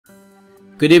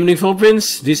Good evening,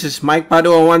 Philippines. This is Mike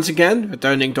Padua once again,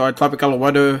 returning to our tropical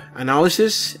weather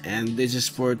analysis, and this is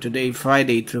for today,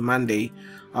 Friday through Monday,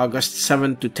 August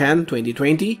 7 to 10,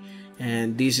 2020,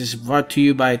 and this is brought to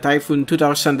you by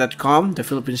Typhoon2000.com, the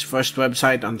Philippines' first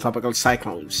website on tropical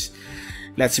cyclones.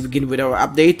 Let's begin with our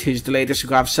update. Here's the latest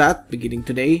GovSat, beginning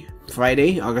today,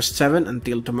 Friday, August 7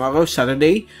 until tomorrow,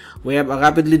 Saturday. We have a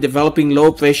rapidly developing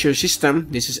low pressure system.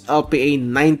 This is LPA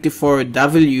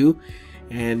 94W.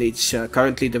 And it's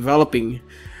currently developing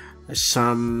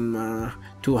some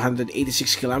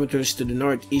 286 kilometers to the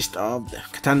northeast of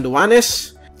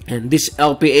Catanduanes. And this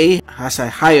LPA has a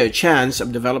higher chance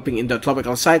of developing into a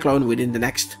tropical cyclone within the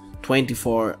next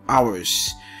 24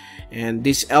 hours. And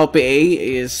this LPA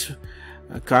is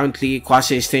currently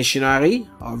quasi-stationary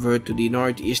over to the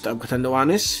northeast of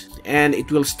Catanduanes. And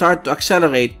it will start to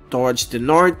accelerate towards the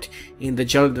north in the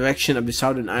general direction of the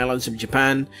southern islands of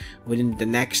Japan within the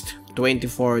next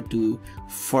 24 to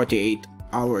 48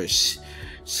 hours.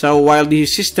 So while the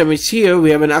system is here,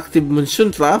 we have an active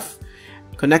monsoon trough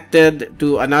connected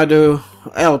to another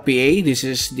LPA. This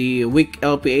is the weak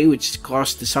LPA, which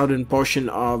crossed the southern portion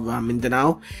of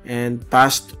Mindanao and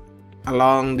passed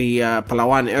along the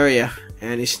Palawan area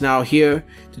and is now here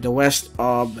to the west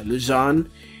of Luzon,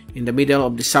 in the middle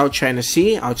of the South China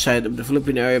Sea, outside of the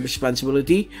Philippine area of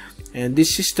responsibility. And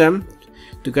this system,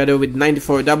 together with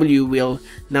 94W, will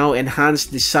now enhance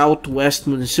the Southwest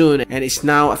Monsoon and is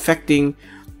now affecting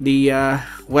the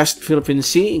West Philippine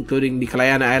Sea, including the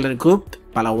Kalayana Island Group,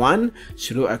 Palawan,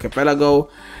 Sulu Archipelago,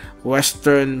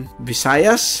 Western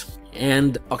Visayas,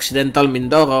 and Occidental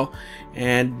Mindoro.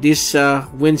 And this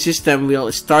wind system will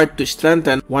start to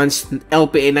strengthen once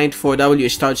LPA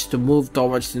 94W starts to move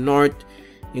towards the north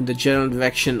in the general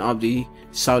direction of the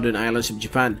southern islands of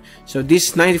Japan. So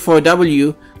this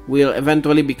 94W will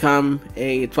eventually become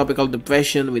a tropical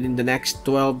depression within the next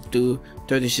 12 to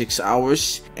 36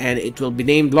 hours, and it will be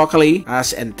named locally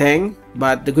as Enteng.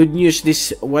 But the good news,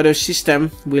 this weather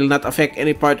system will not affect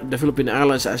any part of the Philippine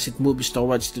Islands as it moves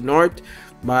towards the north,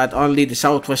 but only the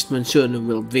southwest monsoon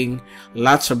will bring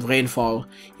lots of rainfall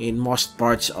in most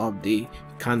parts of the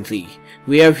country.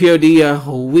 We have here the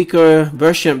weaker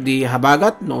version of the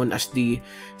Habagat, known as the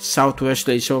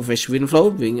southwesterly surface wind flow,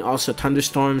 bringing also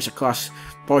thunderstorms across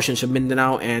portions of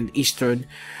Mindanao and eastern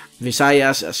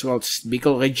Visayas, as well as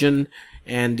Bicol region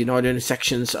and the northern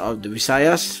sections of the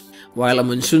Visayas, while a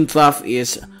monsoon trough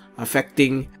is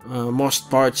affecting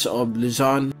most parts of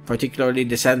Luzon, particularly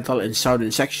the central and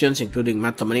southern sections, including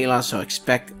Metro Manila, so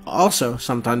expect also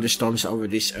some thunderstorms over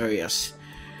these areas.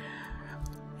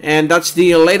 And that's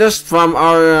the latest from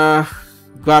our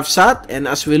GovSat. And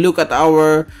as we look at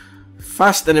our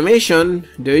fast animation,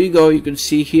 there you go, you can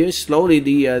see here slowly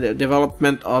the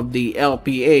development of the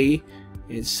LPA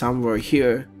is somewhere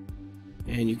here,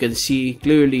 and you can see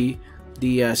clearly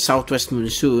the southwest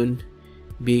monsoon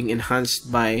being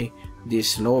enhanced by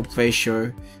this low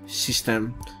pressure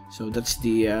system. So that's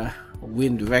the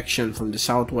wind direction from the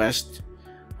southwest,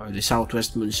 or the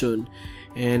southwest monsoon.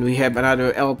 And we have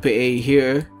another LPA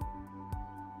here.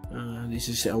 This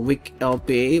is a weak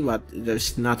LPA, but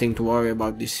there's nothing to worry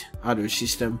about this other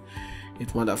system.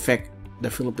 It won't affect the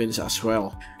Philippines as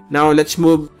well. Now let's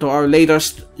move to our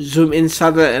latest zoom in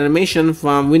satellite animation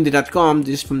from windy.com.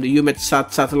 This is from the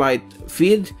UMETSAT satellite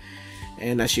feed.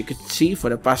 And as you can see, for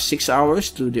the past 6 hours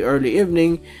through the early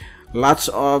evening, lots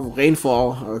of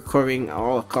rainfall are occurring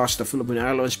all across the Philippine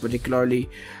Islands, particularly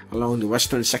along the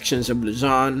western sections of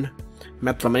Luzon,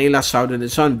 Metro Manila, southern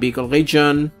Luzon, Bicol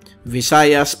region,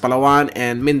 Visayas, Palawan,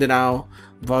 and Mindanao,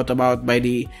 brought about by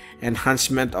the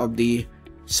enhancement of the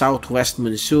southwest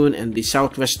monsoon and the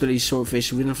southwesterly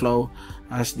surface wind flow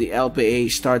as the LPA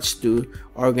starts to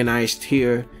organize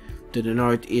here to the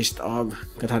northeast of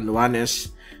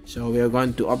Catanduanes. So we are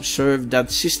going to observe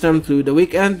that system through the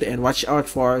weekend and watch out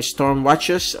for storm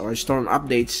watches or storm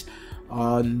updates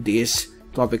on this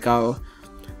tropical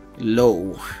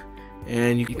low.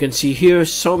 And you can see here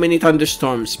so many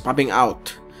thunderstorms popping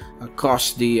out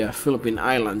across the Philippine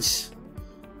Islands,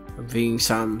 bringing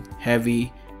some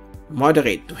heavy,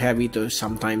 moderate to heavy to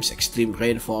sometimes extreme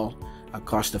rainfall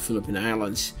across the Philippine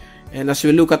Islands. And as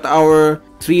we look at our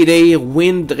 3-day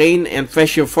wind, rain, and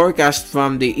pressure forecast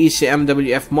from the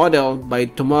ECMWF model, by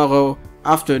tomorrow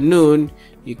afternoon,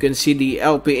 you can see the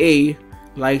LPA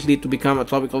likely to become a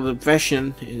tropical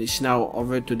depression. It is now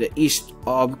over to the east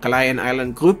of Kalayana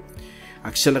Island Group,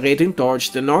 accelerating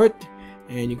towards the north.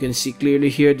 And you can see clearly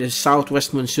here the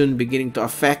southwest monsoon beginning to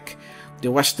affect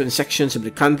the western sections of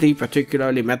the country,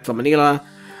 particularly Metro Manila,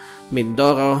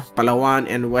 Mindoro, Palawan,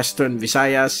 and western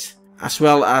Visayas, as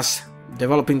well as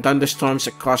developing thunderstorms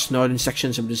across northern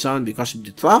sections of Luzon because of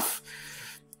the trough.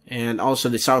 and also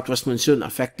the Southwest Monsoon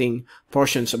affecting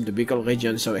portions of the Bicol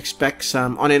region. So expect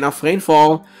some on and off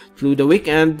rainfall through the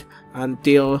weekend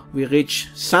until we reach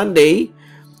Sunday.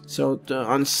 So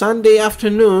on Sunday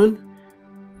afternoon,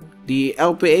 the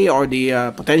LPA, or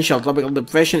the potential tropical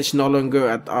depression, is no longer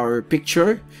at our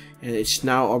picture, and it's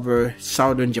now over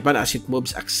southern Japan as it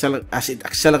moves as it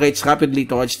accelerates rapidly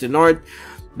towards the north.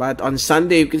 But on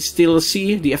Sunday, you can still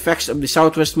see the effects of the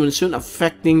Southwest Monsoon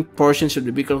affecting portions of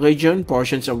the Bicol region,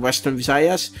 portions of western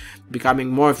Visayas, becoming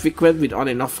more frequent with on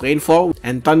and off rainfall,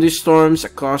 and thunderstorms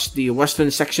across the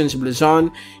western sections of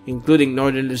Luzon, including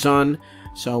northern Luzon.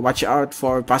 So watch out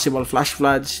for possible flash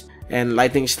floods and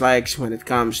lightning strikes when it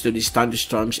comes to these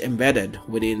thunderstorms embedded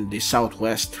within the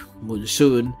Southwest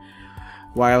Monsoon.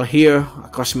 While here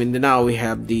across Mindanao, we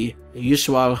have the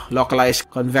usual localized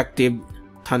convective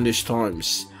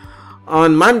thunderstorms.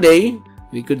 On Monday,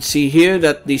 we could see here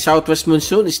that the Southwest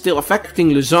Monsoon is still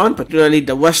affecting Luzon, particularly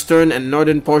the western and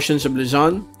northern portions of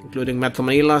Luzon, including Metro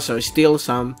Manila. So still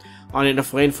some on and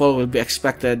off rainfall will be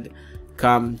expected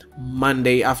come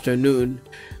Monday afternoon.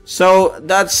 So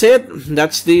that's it.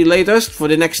 That's the latest for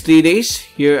the next 3 days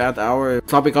here at our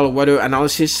tropical weather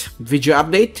analysis video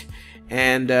update.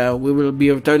 And we will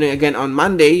be returning again on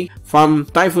Monday from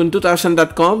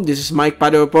Typhoon2000.com. This is Mike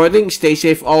Padua reporting. Stay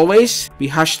safe always. Be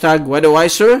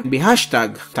 #WeatherWiser. Be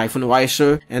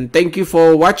 #TyphoonWiser. And thank you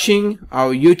for watching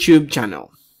our YouTube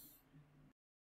channel.